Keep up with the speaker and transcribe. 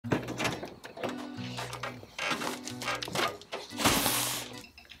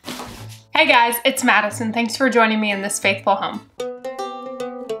Hey guys, it's Madison. Thanks for joining me in this faithful home.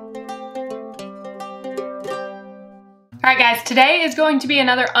 Alright guys, today is going to be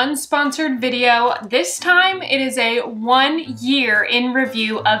another unsponsored video. This time it is a 1 year in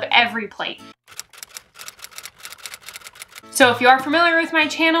review of 𝐷𝐵REplate. So if you are familiar with my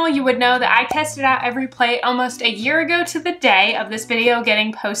channel, you would know that I tested out 𝐷𝐵REplate almost a year ago to the day of this video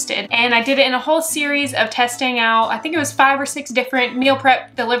getting posted. And I did it in a whole series of testing out, I think it was 5 or 6 different meal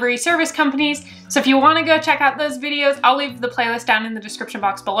prep delivery service companies. So if you want to go check out those videos, I'll leave the playlist down in the description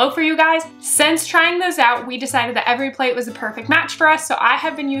box below for you guys. Since trying those out, we decided that 𝐷𝐵REplate was a perfect match for us. So I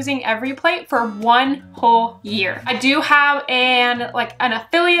have been using 𝐷𝐵REplate for 1 whole year. I do have an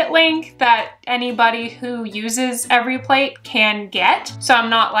affiliate link that anybody who uses 𝐷𝐵REplate can get. So I'm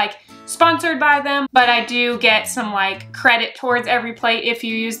not like sponsored by them, but I do get some like credit towards 𝐷𝐵REplate if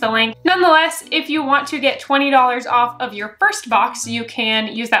you use the link. Nonetheless, if you want to get $20 off of your first box, you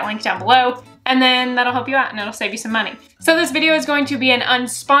can use that link down below, and then that'll help you out and it'll save you some money. So this video is going to be an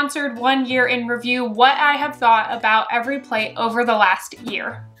unsponsored 1 year in review, what I have thought about 𝐷𝐵REplate over the last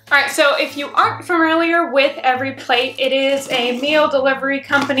year. Alright, so if you aren't familiar with 𝐷𝐵REplate, it is a meal delivery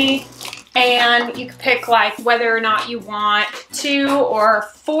company. And you can pick like whether or not you want 2 or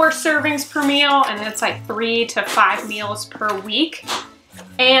 4 servings per meal, and it's like 3 to 5 meals per week.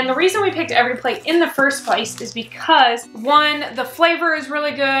 And the reason we picked 𝐷𝐵REplate in the first place is because, one, the flavor is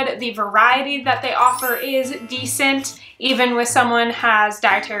really good, the variety that they offer is decent, even with someone who has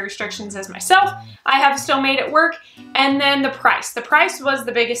dietary restrictions as myself. I have still made it work. And then the price. The price was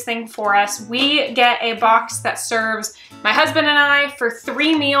the biggest thing for us. We get a box that serves my husband and I for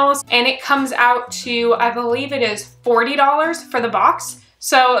 3 meals, and it comes out to, I believe it is $40 for the box.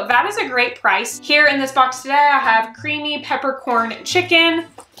 So that is a great price. Here in this box today, I have creamy peppercorn chicken,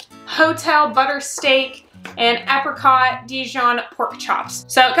 hotel butter steak, and apricot Dijon pork chops.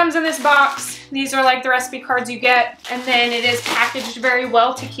 So it comes in this box. These are like the recipe cards you get, and then it is packaged very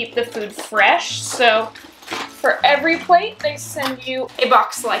well to keep the food fresh. So for 𝐷𝐵REplate, they send you a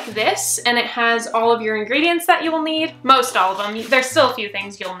box like this, and it has all of your ingredients that you will need. Most all of them. There's still a few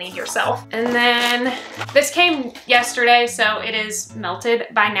things you'll need yourself. And then this came yesterday, so it is melted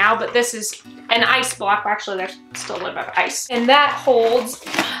by now, but this is an ice block. Actually, there's still a little bit of ice. And that holds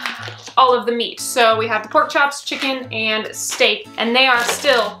all of the meat. So we have the pork chops, chicken, and steak, and they are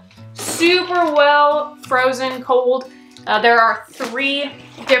still super well frozen cold. There are 3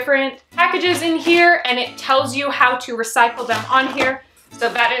 different packages in here, and it tells you how to recycle them on here. So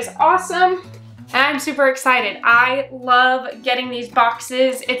that is awesome. And I'm super excited. I love getting these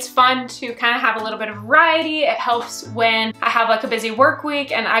boxes. It's fun to kind of have a little bit of variety. It helps when I have like a busy work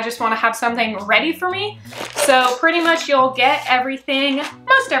week and I just want to have something ready for me. So pretty much you'll get everything,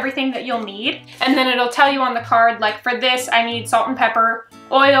 most everything that you'll need. And then it'll tell you on the card, like for this, I need salt and pepper,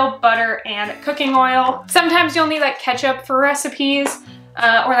 oil, butter, and cooking oil. Sometimes you'll need like ketchup for recipes,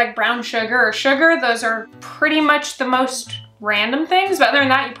 or like brown sugar or sugar. Those are pretty much the most random things, but other than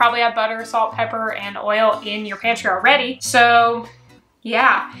that, you probably have butter, salt, pepper, and oil in your pantry already. So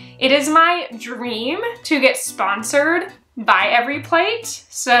yeah, it is my dream to get sponsored by 𝐷𝐵REplate.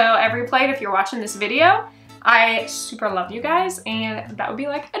 So 𝐷𝐵REplate, if you're watching this video, I super love you guys, and that would be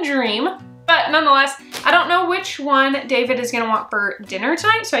like a dream. But nonetheless, I don't know which one David is gonna want for dinner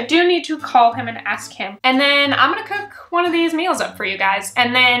tonight, so I do need to call him and ask him. And then I'm gonna cook one of these meals up for you guys.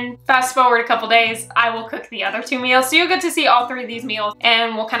 And then fast forward a couple days, I will cook the other 2 meals. So you'll get to see all 3 of these meals,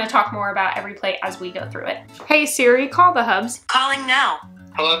 and we'll kind of talk more about 𝐷𝐵REplate as we go through it. Hey Siri, call the hubs. Calling now.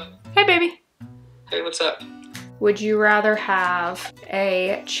 Hello? Hey baby. Hey, what's up? Would you rather have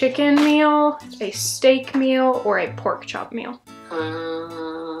a chicken meal, a steak meal, or a pork chop meal?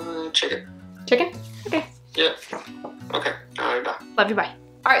 Chicken. Chicken? Okay. Yeah. Okay. All right, bye. Love you, bye.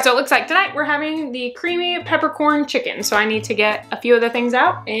 All right, so it looks like tonight we're having the creamy peppercorn chicken. So I need to get a few of the things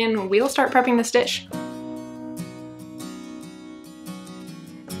out, and we'll start prepping this dish.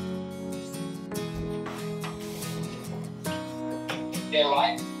 Get a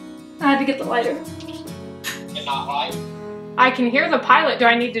light? I had to get the lighter. You're not light? I can hear the pilot. Do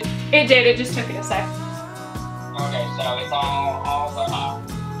I need to? It did. It just took it a sec. Okay, so it's all the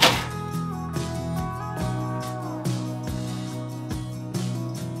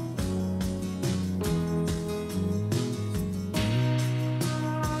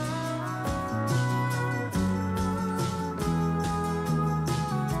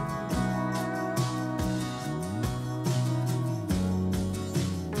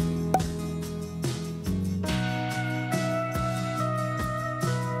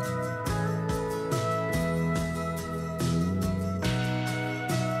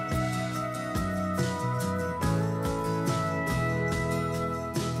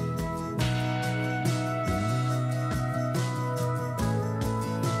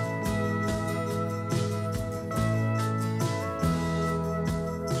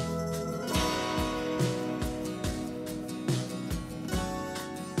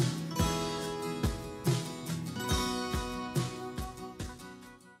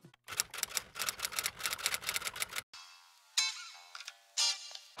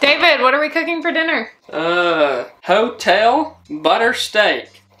David, what are we cooking for dinner? Hotel butter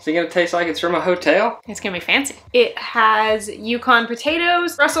steak. Is it gonna taste like it's from a hotel? It's gonna be fancy. It has Yukon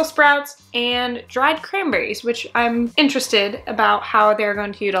potatoes, Brussels sprouts, and dried cranberries, which I'm interested about how they're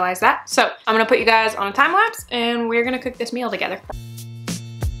going to utilize that. So I'm gonna put you guys on a time lapse and we're gonna cook this meal together.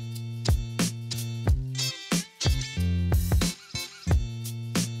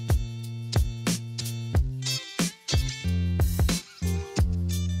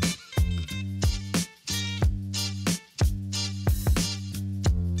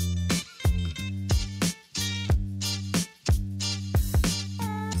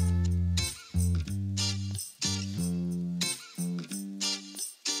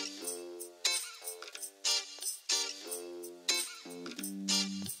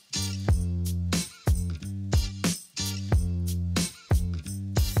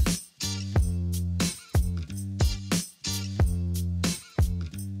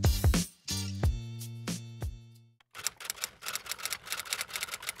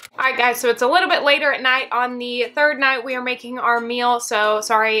 Alright guys, so it's a little bit later at night. On the third night we are making our meal, so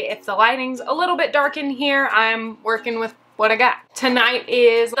sorry if the lighting's a little bit dark in here. I'm working with what I got. Tonight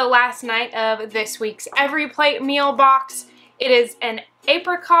is the last night of this week's Every Plate meal box. It is an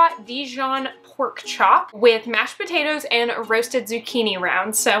apricot Dijon pork chop with mashed potatoes and roasted zucchini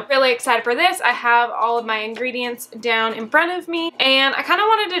rounds. So really excited for this. I have all of my ingredients down in front of me, and I kind of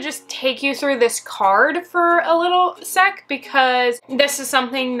wanted to just take you through this card for a little sec because this is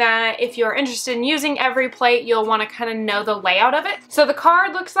something that if you're interested in using Every Plate, you'll want to kind of know the layout of it. So the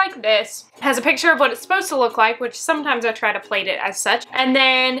card looks like this. It has a picture of what it's supposed to look like, which sometimes I try to plate it as such. And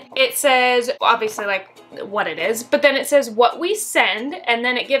then it says, obviously like what it is, but then it says what we send, and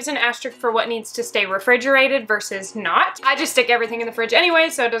then it gives an asterisk for what needs to stay refrigerated versus not. I just stick everything in the fridge anyway,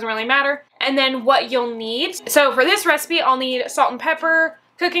 so it doesn't really matter. And then what you'll need. So for this recipe, I'll need salt and pepper,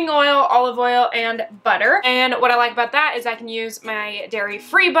 cooking oil, olive oil, and butter. And what I like about that is I can use my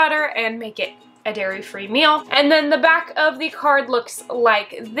dairy-free butter and make it a dairy-free meal. And then the back of the card looks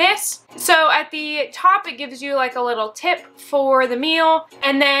like this. So at the top it gives you like a little tip for the meal,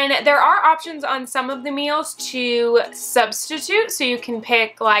 and then there are options on some of the meals to substitute. So you can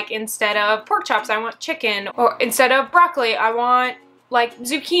pick, like, instead of pork chops I want chicken, or instead of broccoli I want like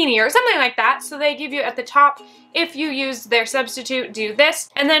zucchini or something like that. So they give you at the top, if you use their substitute, do this.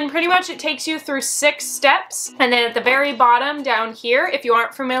 And then pretty much it takes you through 6 steps. And then at the very bottom down here, if you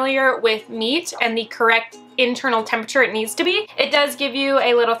aren't familiar with meat and the correct internal temperature it needs to be, it does give you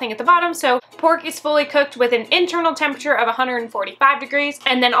a little thing at the bottom. So pork is fully cooked with an internal temperature of 145 degrees,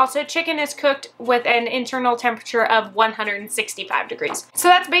 and then also chicken is cooked with an internal temperature of 165 degrees. So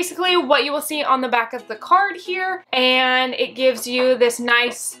that's basically what you will see on the back of the card here, and it gives you this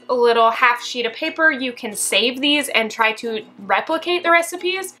nice little half sheet of paper. You can save these and try to replicate the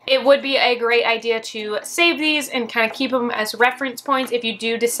recipes. It would be a great idea to save these and kind of keep them as reference points if you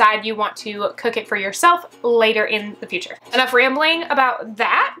do decide you want to cook it for yourself later in the future. Enough rambling about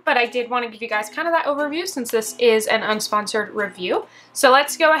that, but I did want to give you guys kind of that overview since this is an unsponsored review. So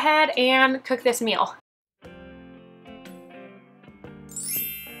let's go ahead and cook this meal.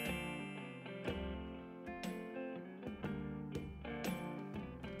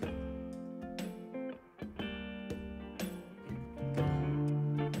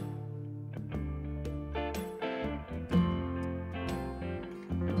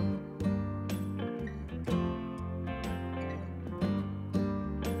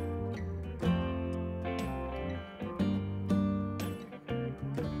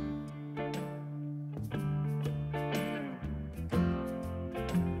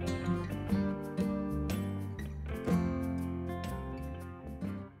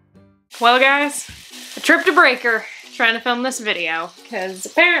 Well guys, a trip to Breaker trying to film this video because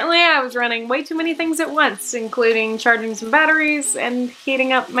apparently I was running way too many things at once, including charging some batteries and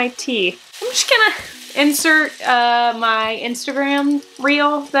heating up my tea. I'm just gonna insert my Instagram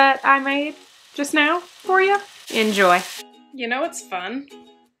reel that I made just now for you. Enjoy. You know what's fun?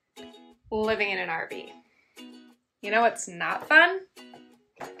 Living in an RV. You know what's not fun?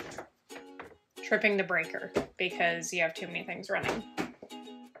 Tripping the breaker because you have too many things running.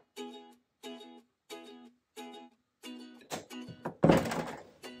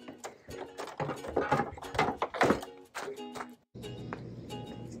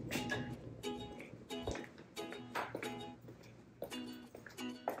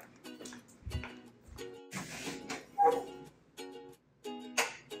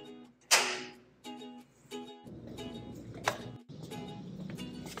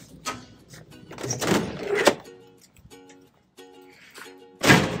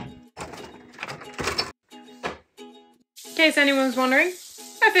 In case anyone was wondering,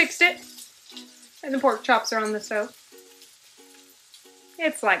 I fixed it. And the pork chops are on the stove.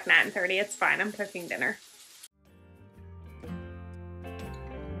 It's like 9:30, it's fine, I'm cooking dinner.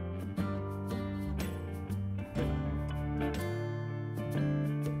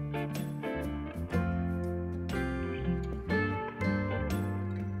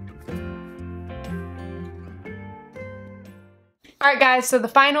 Alright guys, so the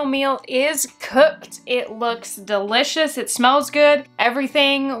final meal is cooked. It looks delicious, it smells good.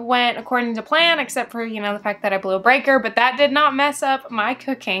 Everything went according to plan except for, you know, the fact that I blew a breaker, but that did not mess up my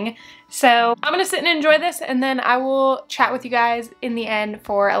cooking. So I'm gonna sit and enjoy this and then I will chat with you guys in the end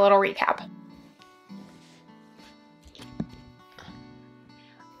for a little recap.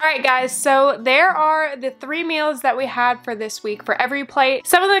 Alright guys, so there are the 3 meals that we had for this week for every plate.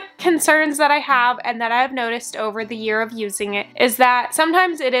 Some of the concerns that I have and that I have noticed over the year of using it is that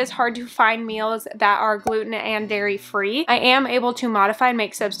sometimes it is hard to find meals that are gluten and dairy free. I am able to modify and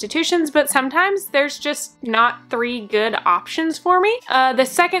make substitutions, but sometimes there's just not 3 good options for me. The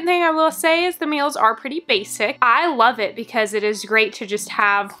second thing I will say is the meals are pretty basic. I love it because it is great to just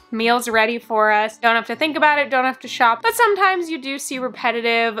have meals ready for us. Don't have to think about it, don't have to shop, but sometimes you do see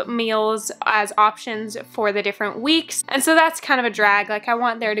repetitive meals as options for the different weeks, and so that's kind of a drag. Like, I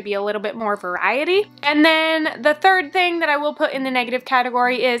want there to be a little bit more variety. And then the third thing that I will put in the negative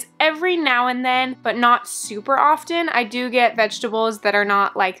category is every now and then, but not super often, I do get vegetables that are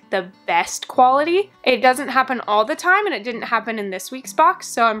not like the best quality. It doesn't happen all the time, and it didn't happen in this week's box,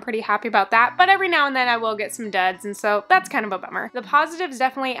 so I'm pretty happy about that. But every now and then I will get some duds, and so that's kind of a bummer. The positives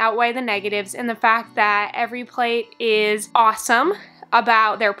definitely outweigh the negatives in the fact that every plate is awesome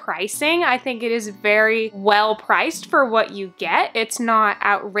about their pricing. I think it is very well priced for what you get. It's not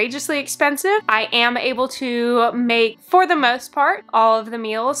outrageously expensive. I am able to make, for the most part, all of the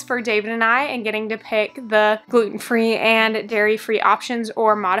meals for David and I, and getting to pick the gluten-free and dairy-free options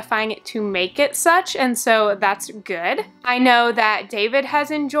or modifying it to make it such, and so that's good. I know that David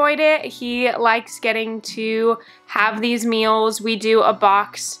has enjoyed it. He likes getting to have these meals. We do a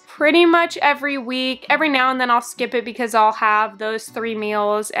box pretty much every week. Every now and then I'll skip it because I'll have those 3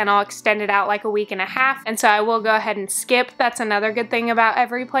 meals and I'll extend it out like a week and a half, and so I will go ahead and skip. That's another good thing about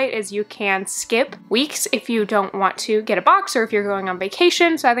every plate is you can skip weeks if you don't want to get a box or if you're going on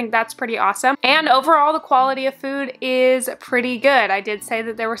vacation, so I think that's pretty awesome. And overall the quality of food is pretty good. I did say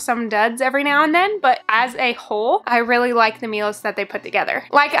that there were some duds every now and then, but as a whole I really like the meals that they put together.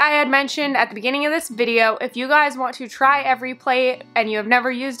 Like I had mentioned at the beginning of this video, if you guys want to try every plate and you have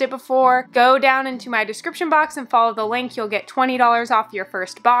never used it before, go down into my description box and follow the link. You'll get $20 off your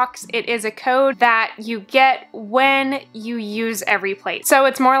first box. It is a code that you get when you use every plate. So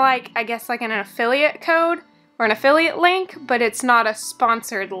it's more like, I guess, like an affiliate code or an affiliate link, but it's not a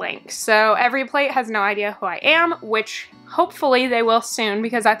sponsored link. So every plate has no idea who I am, which hopefully they will soon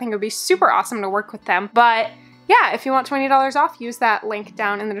because I think it would be super awesome to work with them. But yeah, if you want $20 off, use that link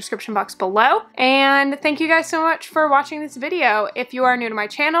down in the description box below. And thank you guys so much for watching this video. If you are new to my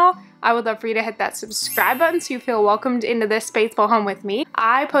channel, I would love for you to hit that subscribe button so you feel welcomed into this faithful home with me.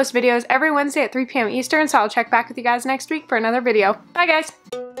 I post videos every Wednesday at 3 p.m. Eastern, so I'll check back with you guys next week for another video. Bye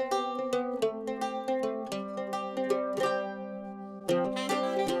guys!